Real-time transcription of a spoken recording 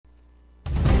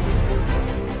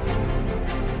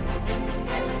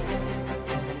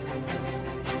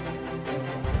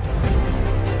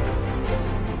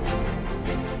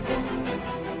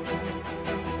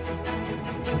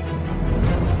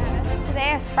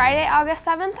is Friday, August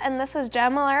 7th, and this is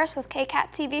Jen Malaris with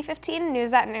KCAT TV 15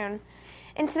 News at Noon.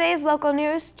 In today's local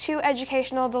news, 2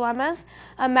 educational dilemmas,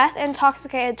 a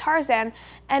meth-intoxicated Tarzan,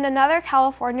 and another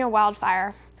California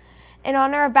wildfire. In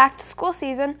honor of back-to-school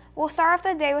season, we'll start off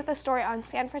the day with a story on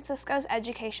San Francisco's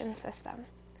education system.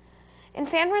 In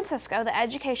San Francisco, the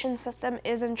education system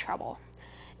is in trouble.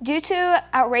 Due to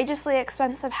outrageously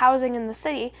expensive housing in the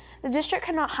city, the district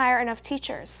cannot hire enough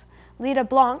teachers. Lita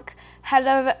Blanc, head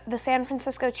of the San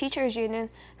Francisco Teachers Union,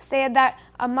 stated that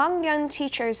among young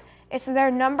teachers, it's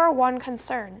their #1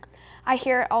 concern. I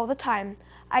hear it all the time.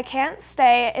 I can't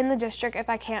stay in the district if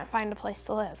I can't find a place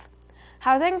to live.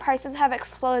 Housing prices have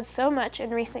exploded so much in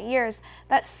recent years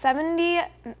that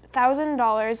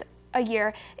 $70,000 a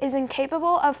year is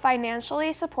incapable of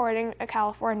financially supporting a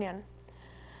Californian.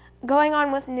 Going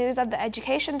on with news of the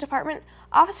Education Department,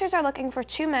 officers are looking for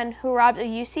 2 men who robbed a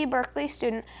UC Berkeley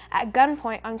student at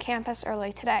gunpoint on campus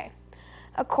early today.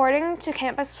 According to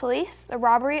campus police, the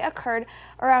robbery occurred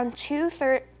around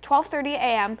 12:30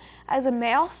 a.m. as a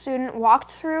male student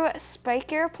walked through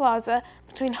Spiker Plaza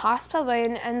between Haas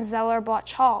Pavilion and Zeller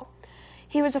Bloch Hall.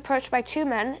 He was approached by 2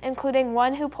 men, including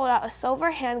one who pulled out a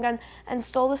silver handgun and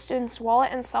stole the student's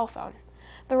wallet and cell phone.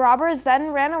 The robbers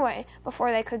then ran away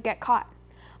before they could get caught.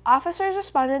 Officers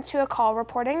responded to a call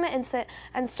reporting the incident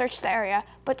and searched the area,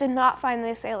 but did not find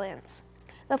the assailants.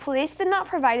 The police did not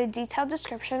provide a detailed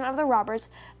description of the robbers,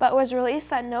 but it was released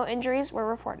that no injuries were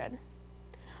reported.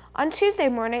 On Tuesday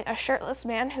morning, a shirtless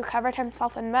man who covered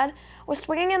himself in mud was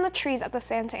swinging in the trees at the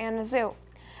Santa Ana Zoo.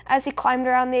 As he climbed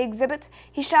around the exhibits,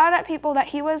 he shouted at people that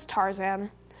he was Tarzan.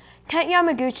 Kent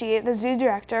Yamaguchi, the zoo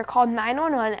director, called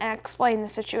 911 and explained the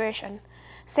situation.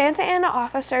 Santa Ana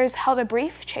officers held a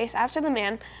brief chase after the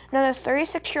man, known as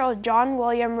 36-year-old John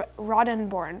William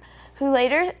Roddenborn, who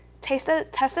later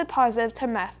tested positive to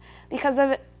meth because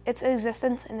of its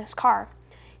existence in his car.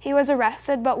 He was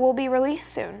arrested but will be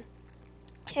released soon.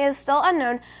 It is still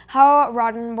unknown how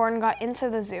Roddenborn got into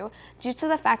the zoo due to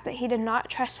the fact that he did not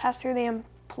trespass through the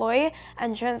employee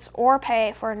entrance or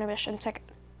pay for an admission ticket.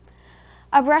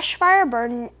 A brush fire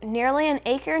burned nearly an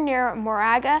acre near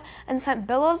Moraga and sent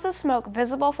billows of smoke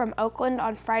visible from Oakland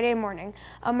on Friday morning,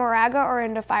 a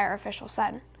Moraga-Orinda fire official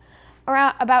said.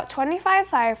 About 25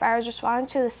 firefighters responded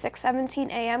to the 6:17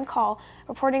 a.m. call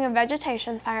reporting a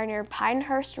vegetation fire near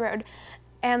Pinehurst Road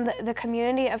and the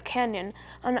community of Canyon,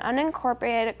 an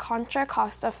unincorporated Contra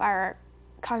Costa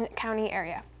County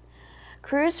area.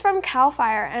 Crews from CAL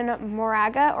FIRE and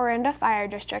Moraga-Orinda Fire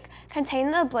District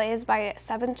contained the blaze by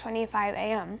 7:25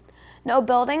 a.m. No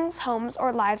buildings, homes,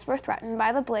 or lives were threatened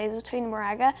by the blaze between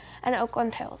Moraga and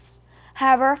Oakland Hills.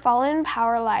 However, fallen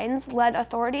power lines led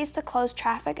authorities to close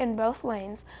traffic in both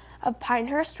lanes of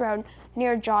Pinehurst Road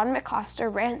near John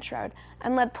McCoster Ranch Road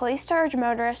and led police to urge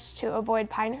motorists to avoid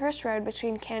Pinehurst Road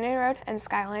between Canyon Road and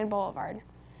Skyline Boulevard.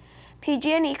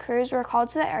 PG&E crews were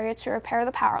called to the area to repair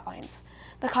the power lines.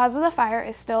 The cause of the fire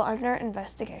is still under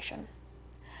investigation.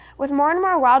 With more and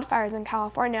more wildfires in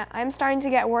California, I'm starting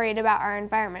to get worried about our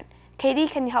environment. Katie,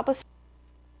 can you help us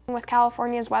with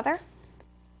California's weather?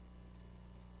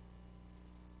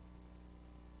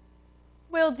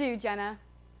 Will do, Jenna.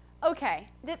 Okay,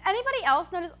 did anybody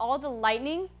else notice all the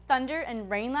lightning, thunder, and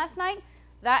rain last night?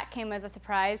 That came as a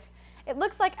surprise. It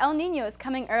looks like El Nino is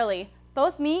coming early.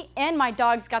 Both me and my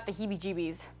dogs got the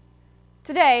heebie-jeebies.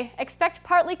 Today, expect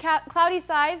partly cloudy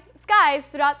skies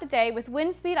throughout the day with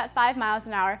wind speed at 5 miles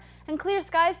an hour and clear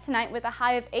skies tonight with a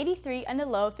high of 83 and a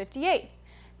low of 58.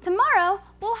 Tomorrow,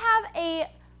 we'll have a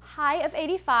high of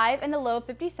 85 and a low of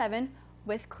 57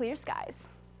 with clear skies.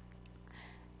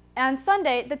 On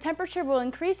Sunday, the temperature will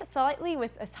increase slightly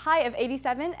with a high of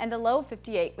 87 and a low of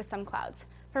 58 with some clouds.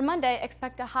 For Monday,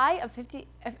 expect a high of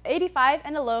 85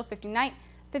 and a low of 59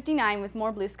 with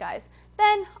more blue skies.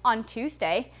 Then, on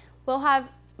Tuesday, we'll have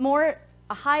a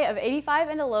high of 85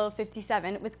 and a low of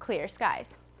 57 with clear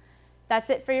skies. That's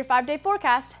it for your 5-day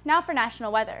forecast. Now for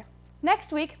national weather.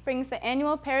 Next week brings the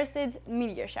annual Perseids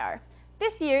meteor shower.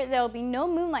 This year, there will be no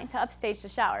moonlight to upstage the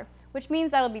shower, which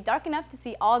means that it will be dark enough to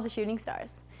see all the shooting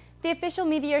stars. The official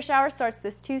meteor shower starts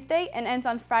this Tuesday and ends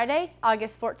on Friday,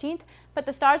 August 14th, but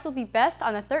the stars will be best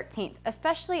on the 13th,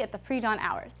 especially at the pre-dawn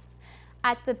hours.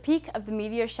 At the peak of the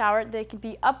meteor shower, there can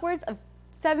be upwards of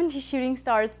 70 shooting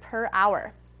stars per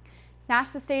hour.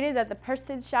 NASA stated that the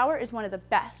Perseids shower is one of the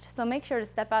best, so make sure to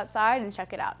step outside and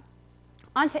check it out.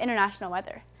 On to international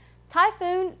weather.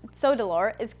 Typhoon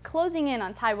Sodalor is closing in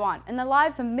on Taiwan, and the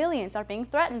lives of millions are being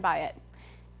threatened by it.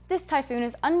 This typhoon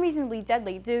is unreasonably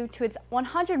deadly due to its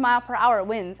 100-mile-per-hour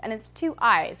winds and its 2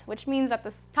 eyes, which means that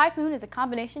the typhoon is a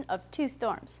combination of 2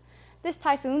 storms. This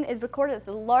typhoon is recorded as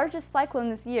the largest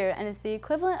cyclone this year and is the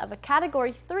equivalent of a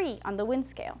Category 3 on the wind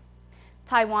scale.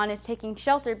 Taiwan is taking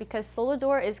shelter because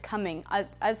Solador is coming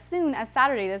as soon as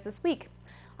Saturday this week.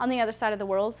 On the other side of the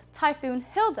world, Typhoon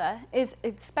Hilda is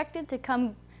expected to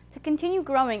continue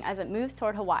growing as it moves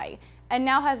toward Hawaii and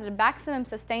now has a maximum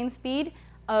sustained speed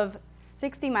of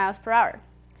 60 miles per hour.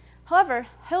 However,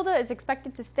 Hilda is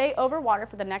expected to stay over water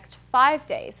for the next 5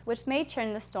 days, which may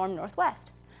turn the storm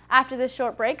northwest. After this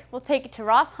short break, we'll take it to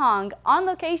Ross Hong on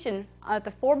location at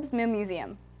the Forbes Mill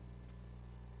Museum.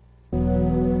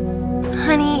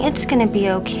 Honey, it's gonna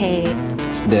be okay.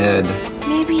 It's dead.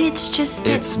 Maybe it's just that...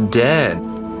 It's dead.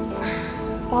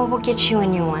 Well, we'll get you a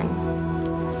new one.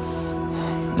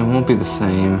 It won't be the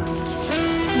same.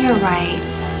 You're right.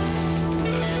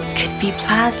 Could be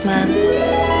plasma.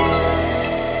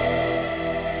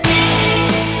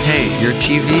 Hey, your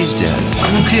TV's dead.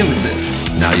 I'm okay with this.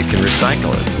 Now you can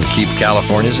recycle it and keep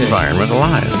California's environment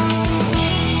alive.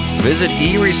 Visit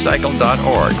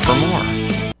erecycle.org for more.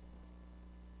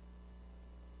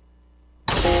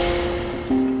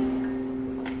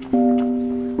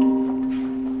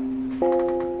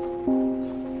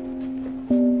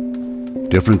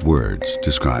 Different words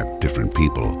describe different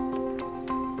people.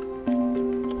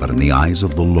 But in the eyes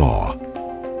of the law,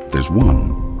 there's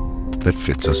one that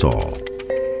fits us all.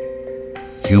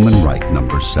 Human right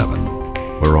number 7.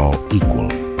 We're all equal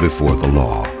before the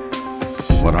law.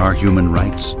 What are human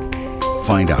rights?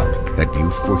 Find out at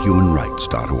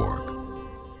youthforhumanrights.org.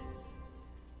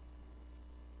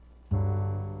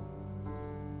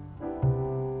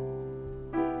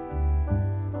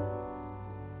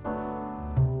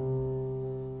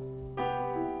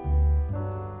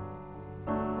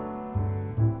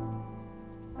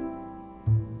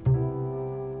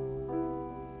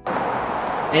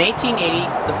 In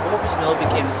 1880, the Forbes Mill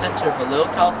became the center of a little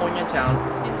California town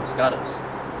named Los Gatos.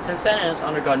 Since then, it has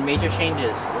undergone major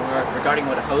changes regarding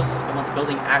what it hosts and what the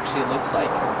building actually looks like.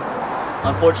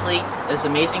 Unfortunately, this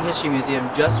amazing history museum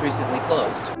just recently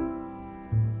closed.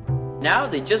 Now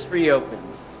they just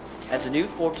reopened as a new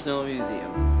Forbes Mill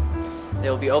Museum. They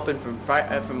will be open from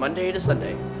Monday to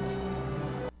Sunday.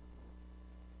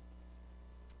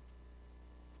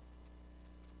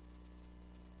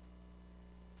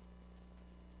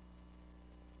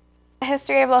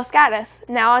 History of Los Gatos.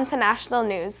 Now on to national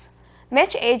news.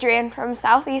 Mitch Adrian from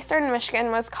southeastern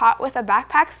Michigan was caught with a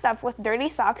backpack stuffed with dirty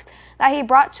socks that he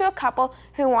brought to a couple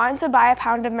who wanted to buy a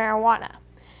pound of marijuana.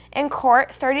 In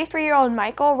court, 33-year-old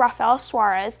Michael Rafael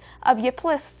Suarez of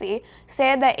Ypsilanti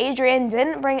said that Adrian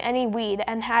didn't bring any weed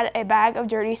and had a bag of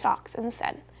dirty socks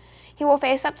instead. He will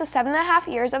face up to 7.5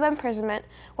 years of imprisonment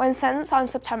when sentenced on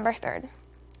September 3rd.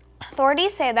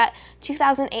 Authorities say that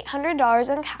 $2,800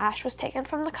 in cash was taken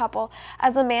from the couple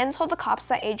as the man told the cops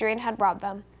that Adrian had robbed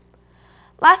them.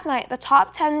 Last night, the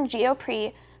top 10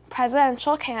 GOP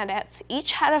presidential candidates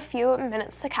each had a few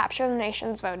minutes to capture the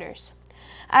nation's voters.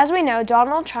 As we know,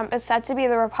 Donald Trump is said to be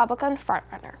the Republican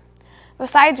frontrunner.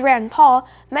 Besides Rand Paul,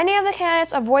 many of the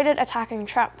candidates avoided attacking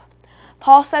Trump.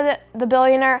 Paul said that the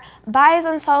billionaire buys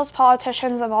and sells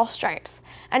politicians of all stripes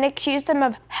and accused him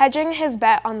of hedging his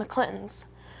bet on the Clintons.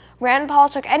 Rand Paul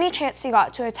took any chance he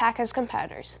got to attack his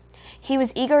competitors. He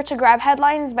was eager to grab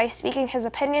headlines by speaking his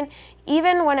opinion,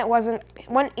 even when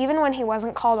he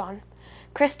wasn't called on.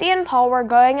 Christie and Paul were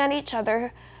going at each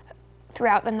other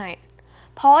throughout the night.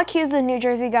 Paul accused the New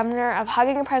Jersey governor of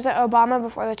hugging President Obama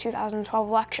before the 2012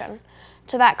 election.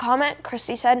 To that comment,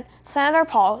 Christie said, "Senator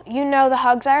Paul, you know the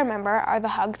hugs I remember are the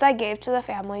hugs I gave to the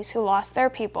families who lost their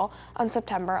people on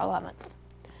September 11th."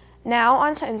 Now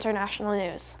on to international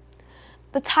news.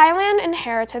 The Thailand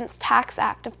Inheritance Tax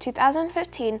Act of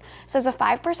 2015 says a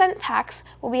 5% tax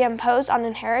will be imposed on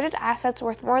inherited assets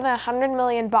worth more than 100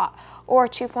 million baht, or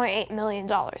 $2.8 million,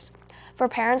 for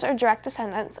parents or direct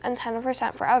descendants, and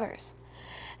 10% for others.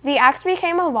 The act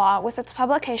became a law with its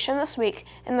publication this week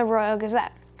in the Royal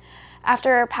Gazette,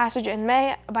 after passage in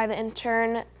May by the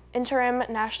Interim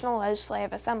National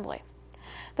Legislative Assembly.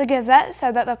 The Gazette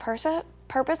said that the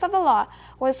purpose of the law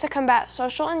was to combat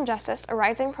social injustice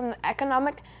arising from the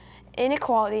economic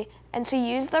inequality and to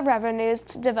use the revenues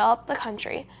to develop the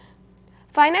country.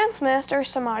 Finance Minister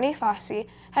Samani Fassi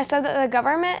has said that the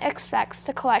government expects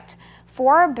to collect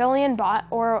 4 billion baht,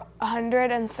 or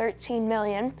 $113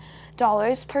 million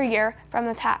per year, from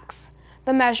the tax.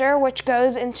 The measure, which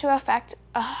goes into effect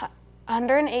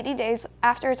 180 days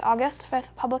after its August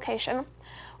 5th publication,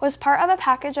 was part of a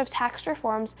package of tax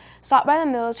reforms sought by the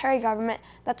military government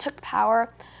that took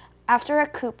power after a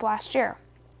coup last year.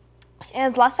 It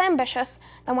is less ambitious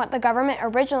than what the government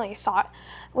originally sought,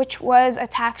 which was a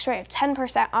tax rate of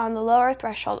 10% on the lower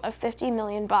threshold of 50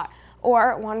 million baht,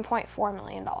 or $1.4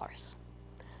 million.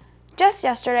 Just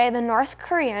yesterday, the North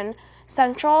Korean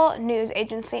Central News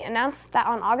Agency announced that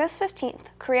on August 15th,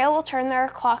 Korea will turn their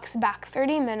clocks back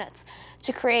 30 minutes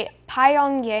to create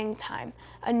Pyongyang time,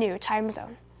 a new time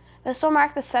zone. This will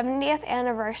mark the 70th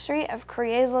anniversary of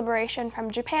Korea's liberation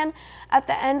from Japan at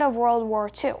the end of World War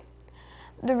II.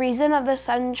 The reason of this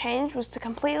sudden change was to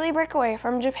completely break away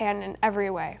from Japan in every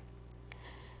way.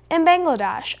 In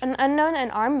Bangladesh, an unknown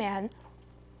and armed man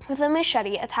with a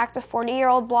machete attacked a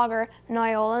 40-year-old blogger,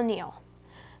 Naola Neal.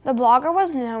 The blogger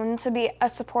was known to be a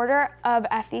supporter of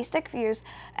atheistic views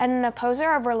and an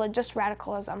opposer of religious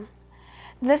radicalism.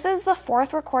 This is the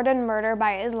fourth recorded murder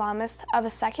by Islamists of a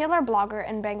secular blogger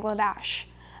in Bangladesh.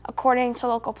 According to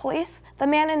local police, the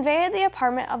man invaded the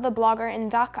apartment of the blogger in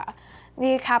Dhaka,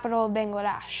 the capital of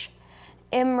Bangladesh.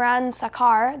 Imran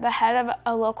Sakar, the head of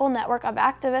a local network of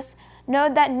activists,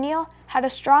 noted that Neal had a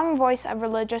strong voice of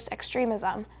religious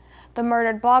extremism. The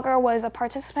murdered blogger was a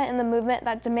participant in the movement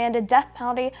that demanded death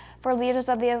penalty for leaders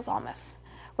of the Islamists.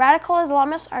 Radical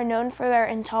Islamists are known for their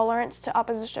intolerance to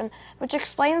opposition, which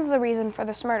explains the reason for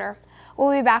this murder.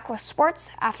 We'll be back with sports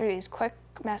after these quick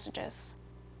messages.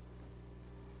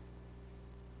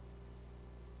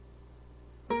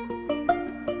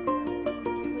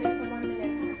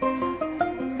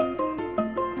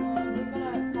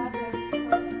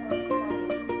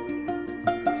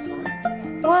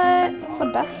 What? It's the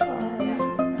best one.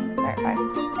 Alright, fine.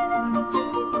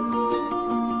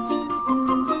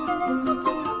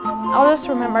 I'll just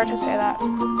remember to say that.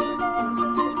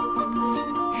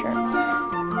 Sure.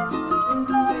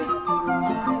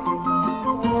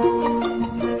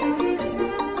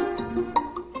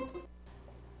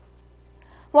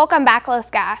 Welcome back, Les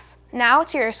Gas. Now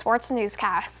to your sports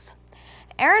newscast.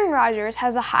 Aaron Rodgers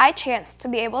has a high chance to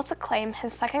be able to claim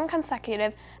his second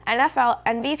consecutive NFL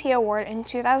MVP award in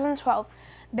 2012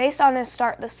 based on his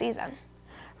start this season.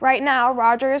 Right now,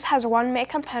 Rodgers has one main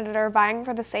competitor vying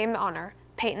for the same honor,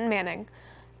 Peyton Manning.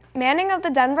 Manning of the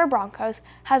Denver Broncos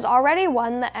has already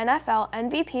won the NFL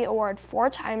MVP award 4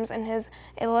 times in his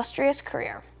illustrious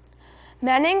career.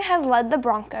 Manning has led the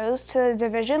Broncos to the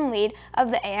division lead of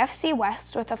the AFC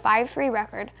West with a 5-3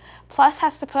 record, plus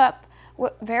has to put up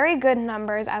very good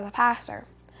numbers as a passer.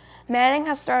 Manning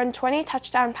has thrown 20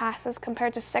 touchdown passes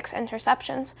compared to 6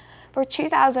 interceptions for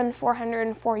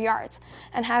 2,404 yards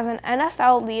and has an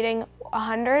NFL-leading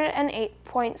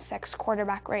 108.6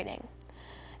 quarterback rating.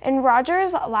 In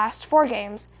Rodgers' last 4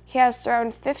 games, he has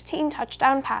thrown 15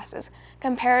 touchdown passes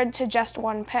compared to just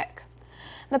 1 pick.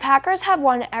 The Packers have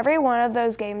won every one of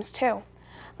those games too.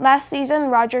 Last season,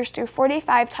 Rodgers threw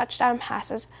 45 touchdown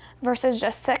passes versus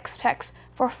just 6 picks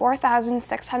for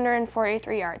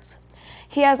 4,643 yards.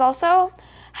 He has also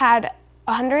had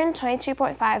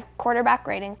 122.5 quarterback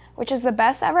rating, which is the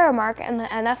best ever mark in the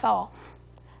NFL.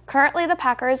 Currently, the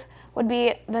Packers would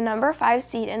be the number 5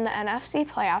 seed in the NFC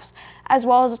playoffs, as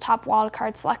well as a top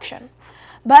wildcard selection.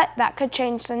 But that could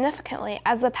change significantly,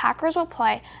 as the Packers will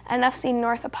play NFC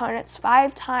North opponents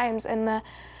 5 times in the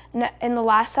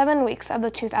last 7 weeks of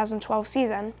the 2012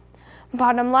 season.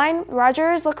 Bottom line,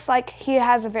 Rodgers looks like he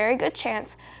has a very good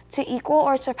chance to equal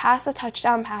or surpass the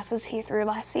touchdown passes he threw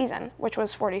last season, which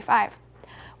was 45.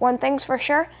 One thing's for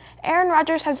sure, Aaron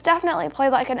Rodgers has definitely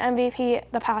played like an MVP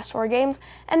the past 4 games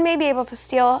and may be able to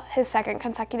steal his second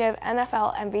consecutive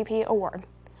NFL MVP award.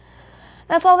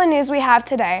 That's all the news we have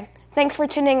today. Thanks for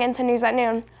tuning in to News at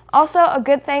Noon. Also, a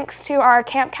good thanks to our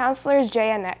camp counselors, Jay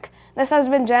and Nick. This has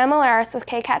been Jenna Molaris with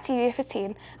KCAT TV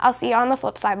 15. I'll see you on the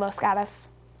flip side, Los Gatos.